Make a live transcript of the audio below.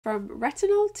From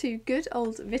retinol to good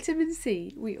old vitamin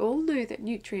C, we all know that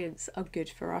nutrients are good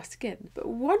for our skin. But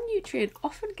one nutrient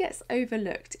often gets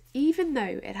overlooked, even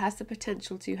though it has the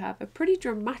potential to have a pretty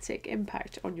dramatic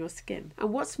impact on your skin.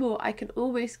 And what's more, I can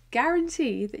almost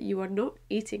guarantee that you are not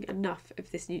eating enough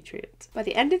of this nutrient. By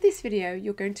the end of this video,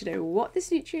 you're going to know what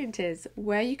this nutrient is,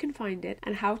 where you can find it,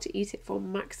 and how to eat it for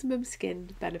maximum skin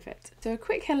benefit. So a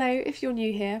quick hello if you're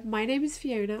new here. My name is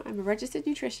Fiona. I'm a registered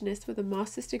nutritionist with a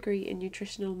master's degree in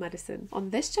nutritional medicine. On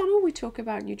this channel we talk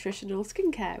about nutritional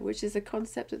skincare, which is a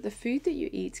concept that the food that you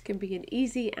eat can be an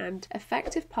easy and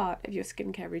effective part of your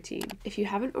skincare routine. If you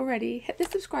haven't already, hit the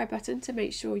subscribe button to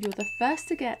make sure you're the first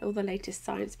to get all the latest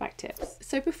science-backed tips.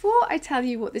 So before I tell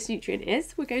you what this nutrient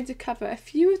is, we're going to cover a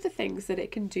few of the things that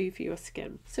it can do for your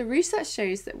skin. So research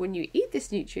shows that when you eat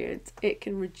this nutrient, it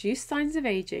can reduce signs of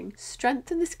aging,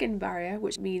 strengthen the skin barrier,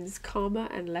 which means calmer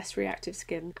and less reactive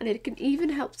skin, and it can even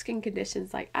help skin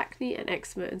conditions like acne and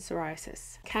eczema and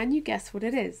psoriasis. Can you guess what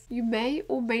it is? You may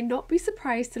or may not be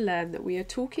surprised to learn that we are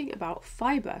talking about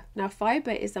fibre. Now, fibre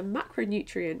is a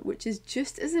macronutrient which is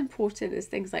just as important as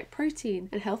things like protein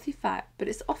and healthy fat, but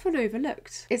it's often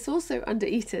overlooked. It's also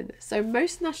under-eaten, so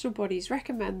most national bodies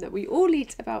recommend that we all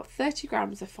eat about 30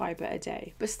 grams of fibre a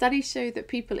day. But studies show that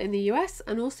people in the US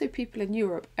and also people in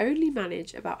Europe only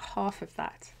manage about half of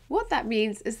that. What that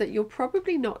means is that you're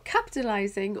probably not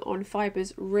capitalizing on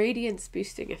fiber's radiance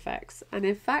boosting effects, and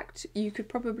in fact you could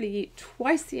probably eat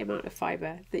twice the amount of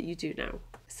fiber that you do now.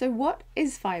 So what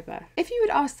is fibre? If you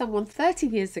had asked someone 30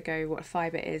 years ago what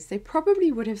fibre is, they probably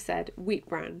would have said wheat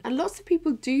bran. And lots of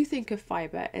people do think of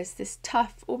fibre as this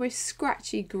tough, almost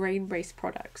scratchy grain-based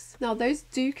products. Now those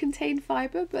do contain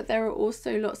fibre, but there are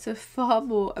also lots of far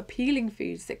more appealing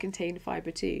foods that contain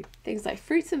fibre too. Things like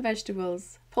fruits and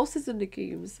vegetables, pulses and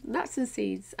legumes, nuts and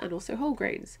seeds, and also whole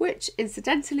grains, which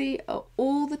incidentally are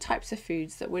all the types of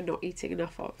foods that we're not eating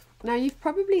enough of. Now you've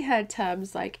probably heard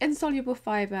terms like insoluble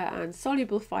fibre and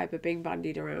soluble fibre being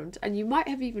bandied around, and you might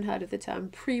have even heard of the term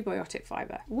prebiotic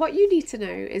fibre. What you need to know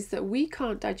is that we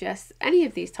can't digest any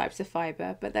of these types of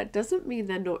fibre, but that doesn't mean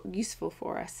they're not useful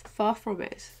for us. Far from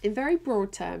it. In very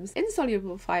broad terms,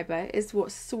 insoluble fibre is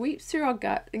what sweeps through our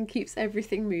gut and keeps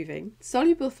everything moving.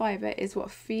 Soluble fibre is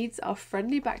what feeds our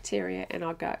friendly bacteria in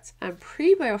our gut, and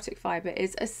prebiotic fibre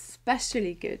is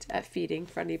especially good at feeding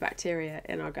friendly bacteria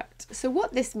in our gut. So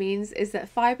what this means is that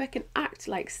fibre can act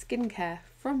like skincare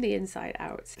from the inside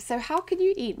out. So how can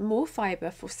you eat more fibre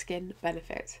for skin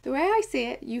benefit? The way I see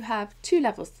it, you have two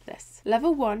levels to this.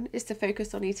 Level 1 is to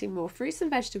focus on eating more fruits and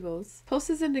vegetables,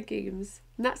 pulses and legumes,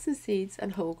 nuts and seeds,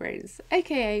 and whole grains,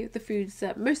 aka the foods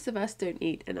that most of us don't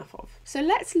eat enough of. So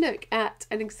let's look at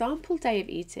an example day of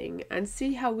eating and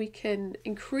see how we can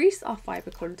increase our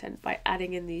fibre content by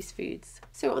adding in these foods.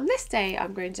 So on this day,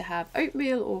 I'm going to have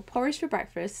oatmeal or porridge for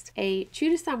breakfast, a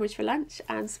tuna sandwich for lunch,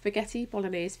 and spaghetti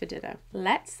bolognese for dinner.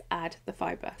 Let's add the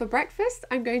fibre. For breakfast,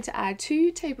 I'm going to add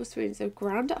 2 tablespoons of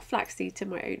ground up flaxseed to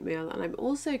my oatmeal, and I'm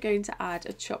also going to add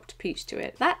a chopped peach to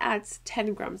it. That adds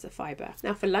 10 grams of fibre.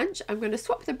 Now for lunch, I'm going to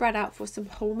swap the bread out for some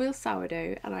wholemeal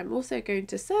sourdough, and I'm also going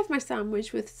to serve my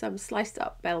sandwich with some sliced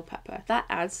up bell pepper. That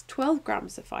adds 12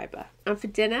 grams of fibre. And for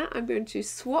dinner, I'm going to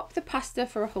swap the pasta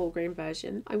for a whole grain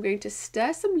version. I'm going to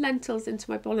stir some lentils into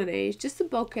my bolognese just to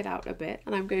bulk it out a bit,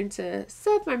 and I'm going to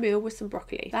serve my meal with some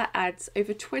broccoli. That adds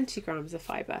over 20 grams of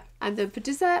fibre. And then for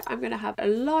dessert, I'm going to have a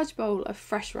large bowl of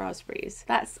fresh raspberries.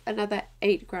 That's another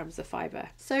 8 grams of fibre.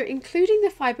 So including the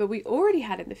fibre we already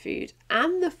had in the food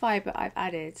and the fibre I've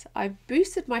added, I've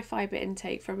boosted my fibre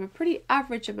intake from a pretty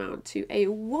average amount to a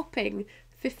whopping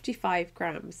 55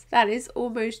 grams. That is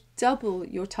almost double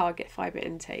your target fibre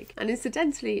intake, and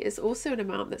incidentally it's also an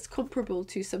amount that's comparable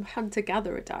to some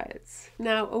hunter-gatherer diets.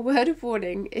 Now a word of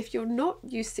warning, if you're not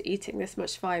used to eating this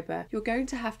much fibre, you're going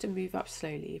to have to move up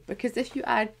slowly, because if you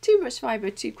add too much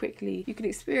fibre too quickly, you can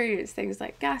experience things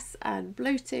like gas and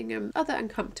bloating and other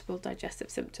uncomfortable digestive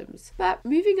symptoms. But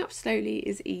moving up slowly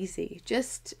is easy.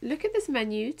 Just look at this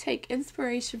menu, take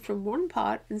inspiration from one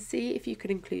part and see if you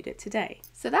can include it today.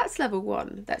 So that's level 1.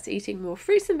 That's eating more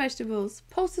fruits and vegetables,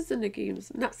 pulses and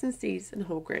legumes, nuts and seeds, and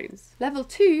whole grains. Level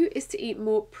 2 is to eat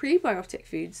more prebiotic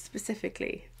foods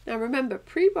specifically. Now remember,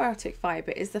 prebiotic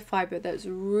fibre is the fibre that's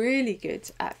really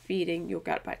good at feeding your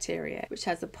gut bacteria, which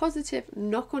has a positive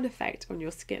knock-on effect on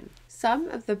your skin. Some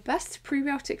of the best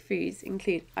prebiotic foods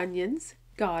include onions,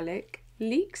 garlic,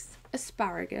 leeks,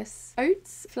 asparagus,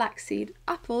 oats, flaxseed,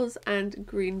 apples, and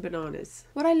green bananas.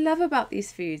 What I love about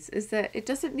these foods is that it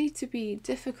doesn't need to be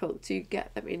difficult to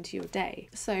get them into your day.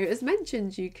 So as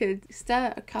mentioned, you could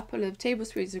stir a couple of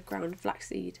tablespoons of ground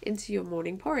flaxseed into your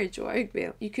morning porridge or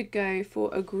oatmeal. You could go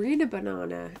for a greener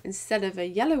banana instead of a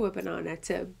yellower banana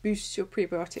to boost your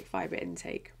prebiotic fibre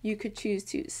intake. You could choose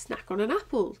to snack on an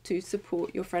apple to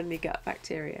support your friendly gut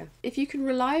bacteria. If you can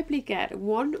reliably get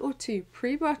 1 or 2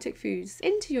 prebiotic foods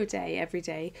into your day every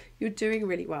day, you're doing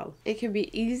really well. It can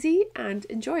be easy and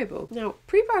enjoyable. Now,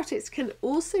 prebiotics can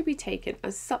also be taken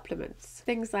as supplements.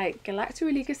 Things like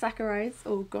galacto-oligosaccharides,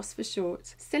 or GOS for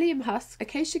short, Psyllium husk,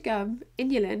 Acacia gum,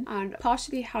 Inulin, and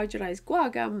partially hydrolyzed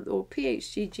guar gum, or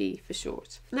PHGG for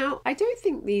short. Now, I don't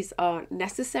think these are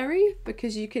necessary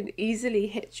because you can easily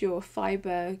hit your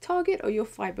fibre target or your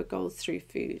fibre goals through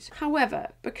food. However,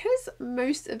 because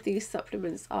most of these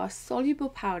supplements are soluble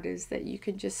powders that you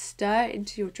can just stir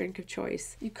into your drink of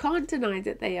choice, you can't deny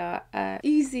that they are an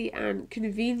easy and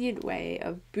convenient way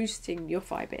of boosting your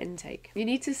fibre intake. You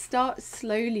need to start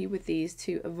slowly with these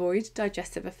to avoid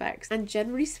digestive effects, and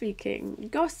generally speaking,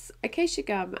 GOS, Acacia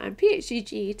gum, and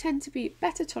PHGG tend to be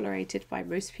better tolerated by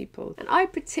most people, and I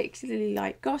particularly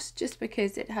like GOS just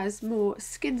because it has more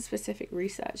skin-specific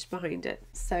research behind it.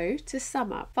 So, to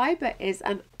sum up, fibre is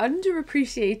an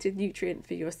underappreciated nutrient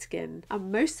for your skin,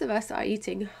 and most of us are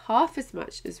eating half as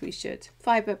much as we should.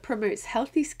 Fibre promotes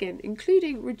healthy skin,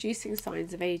 including reducing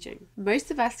signs of aging.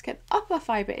 Most of us can up our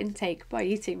fibre intake by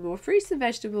eating more fruits and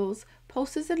vegetables,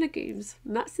 pulses and legumes,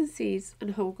 nuts and seeds,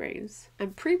 and whole grains.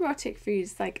 And prebiotic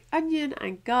foods like onion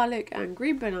and garlic and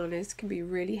green bananas can be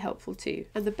really helpful too.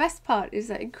 And the best part is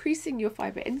that increasing your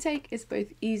fibre intake is both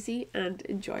easy and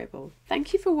enjoyable.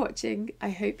 Thank you for watching.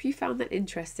 I hope you found that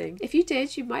interesting. If you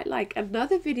did, you might like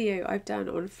another video I've done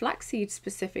on flaxseed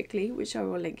specifically, which I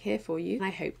will link here for you. And I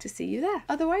hope to see you there.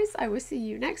 Otherwise, I will see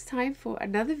you next time for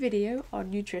another video on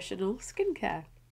nutritional skincare.